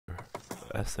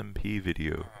SMP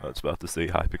video. I was about to say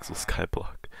Hypixel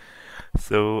Skyblock.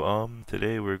 So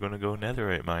today we're gonna go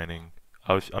netherite mining.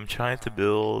 I'm trying to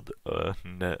build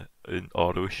an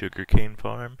auto sugarcane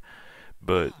farm,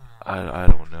 but I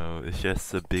don't know. It's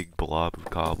just a big blob of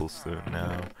cobblestone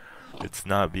now. It's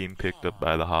not being picked up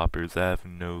by the hoppers. I have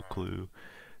no clue.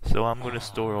 So I'm gonna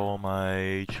store all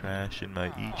my trash in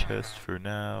my e-chest for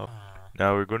now.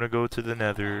 Now we're gonna go to the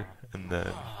nether, and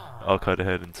then I'll cut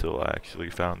ahead until I actually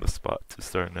found the spot to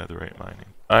start netherite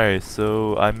mining. Alright,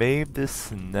 so I made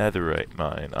this netherite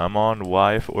mine. I'm on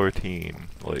Y14,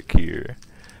 like here.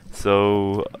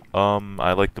 So,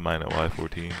 I like to mine at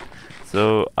Y14.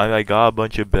 So, I got a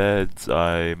bunch of beds,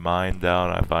 I mined down,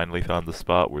 I finally found the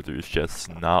spot where there's just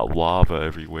not lava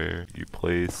everywhere. You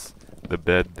place the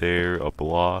bed there, a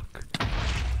block,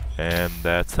 and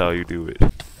that's how you do it.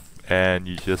 And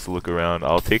you just look around.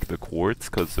 I'll take the quartz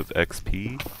because of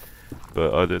XP,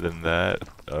 but other than that,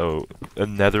 oh, a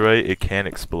netherite, it can't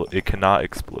explode. It cannot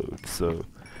explode, so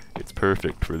it's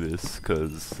perfect for this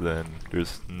because then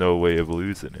there's no way of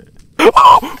losing it.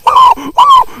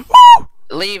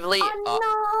 Leave.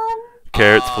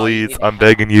 Carrots, please. I'm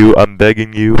begging you. I'm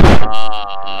begging you.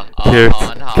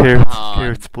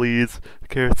 Carrots, please.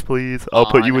 Carrots, please. I'll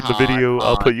put you in the video.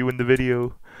 I'll put you in the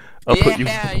video. I'll put you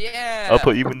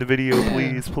in the video,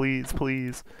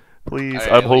 please.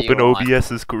 Right, I'm hoping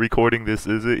OBS is recording this,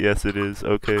 is it? Yes, it is.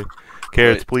 Okay.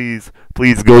 Carrots, please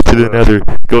go to the nether.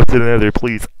 Go to the nether,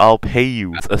 please. I'll pay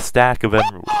you a stack of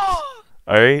emeralds.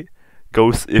 Alright?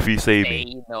 Go if you save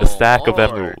me. A stack of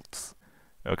emeralds.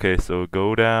 Okay, so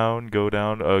go down,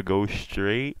 go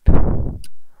straight.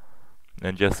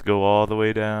 And just go all the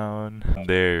way down.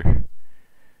 There.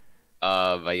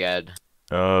 Oh my god.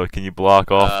 Oh, can you block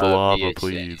off the lava,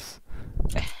 please?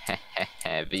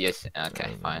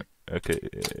 Okay, fine. Okay.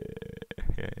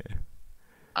 Yeah.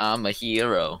 I'm a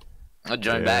hero. I'll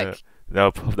join back.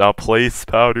 Now place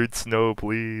powdered snow,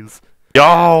 please.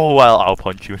 Yo, well, I'll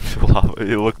punch you into the lava.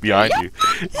 Look behind you.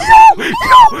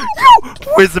 Yo!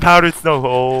 Where's the powdered snow?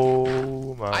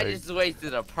 Oh my. I just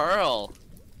wasted a pearl.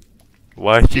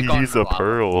 Why'd you use a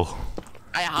pearl?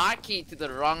 I hotkeyed to the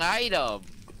wrong item.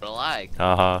 Relax.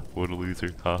 Haha, what a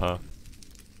loser. Haha.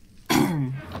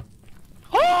 You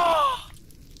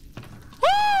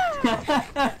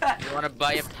wanna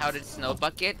buy a powdered snow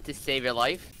bucket to save your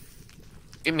life?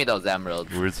 Give me those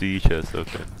emeralds. Where's the chest?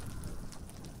 Okay.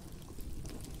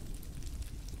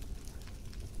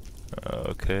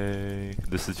 Okay.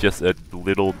 This is just a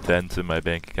little dent in my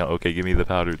bank account. Okay, give me the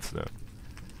powdered snow.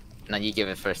 No, you give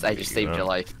it first. I just saved your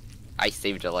life. I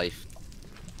saved your life.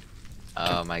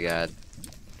 Oh my god.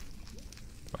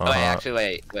 Oh, wait,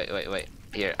 actually, wait.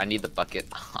 Here, I need the bucket.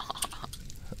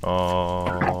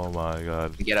 Oh my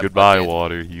god. bucket. Goodbye,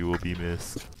 water. You will be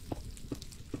missed.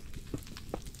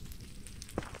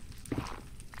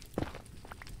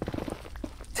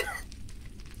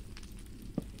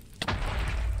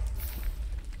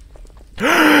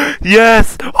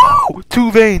 Yes! Oh!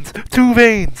 Two veins!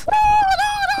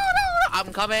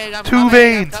 I'm coming. Two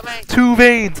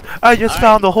veins! I just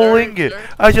found the whole ingot! Sir.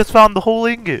 I just found the whole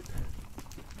ingot!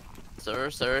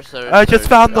 Sir. I just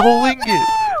found the whole ingot!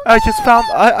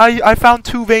 I found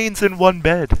two veins in one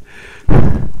bed.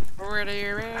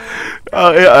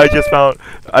 I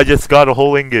just got a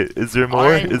whole ingot. Is there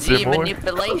more? Is there more?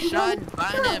 Manipulation.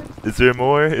 Find him. Is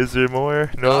there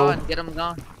more? No. Get him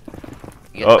gone.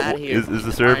 Is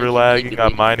the server lagging?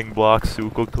 I'm mining blocks too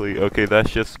quickly. Okay,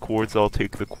 that's just quartz. I'll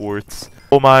take the quartz.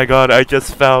 Oh my god, I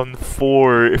just found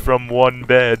 4 from one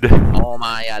bed. Oh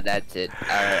my god, that's it.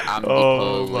 I'm the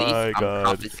police. My god. I'm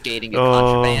confiscating your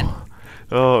contraband.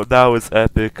 Oh, that was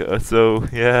epic. So,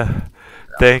 yeah.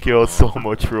 Thank you all so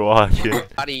much for watching.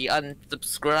 Everybody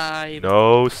unsubscribe.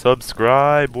 No,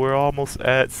 subscribe. We're almost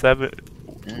at 7...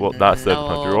 Well, not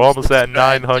 700. We're almost at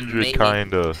 900,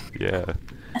 kinda. Yeah.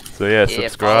 So yeah,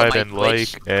 subscribe and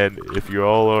Twitch. like, and if you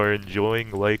all are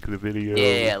enjoying, like the video.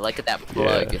 Yeah, look at that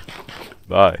plug. Yeah.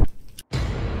 Bye.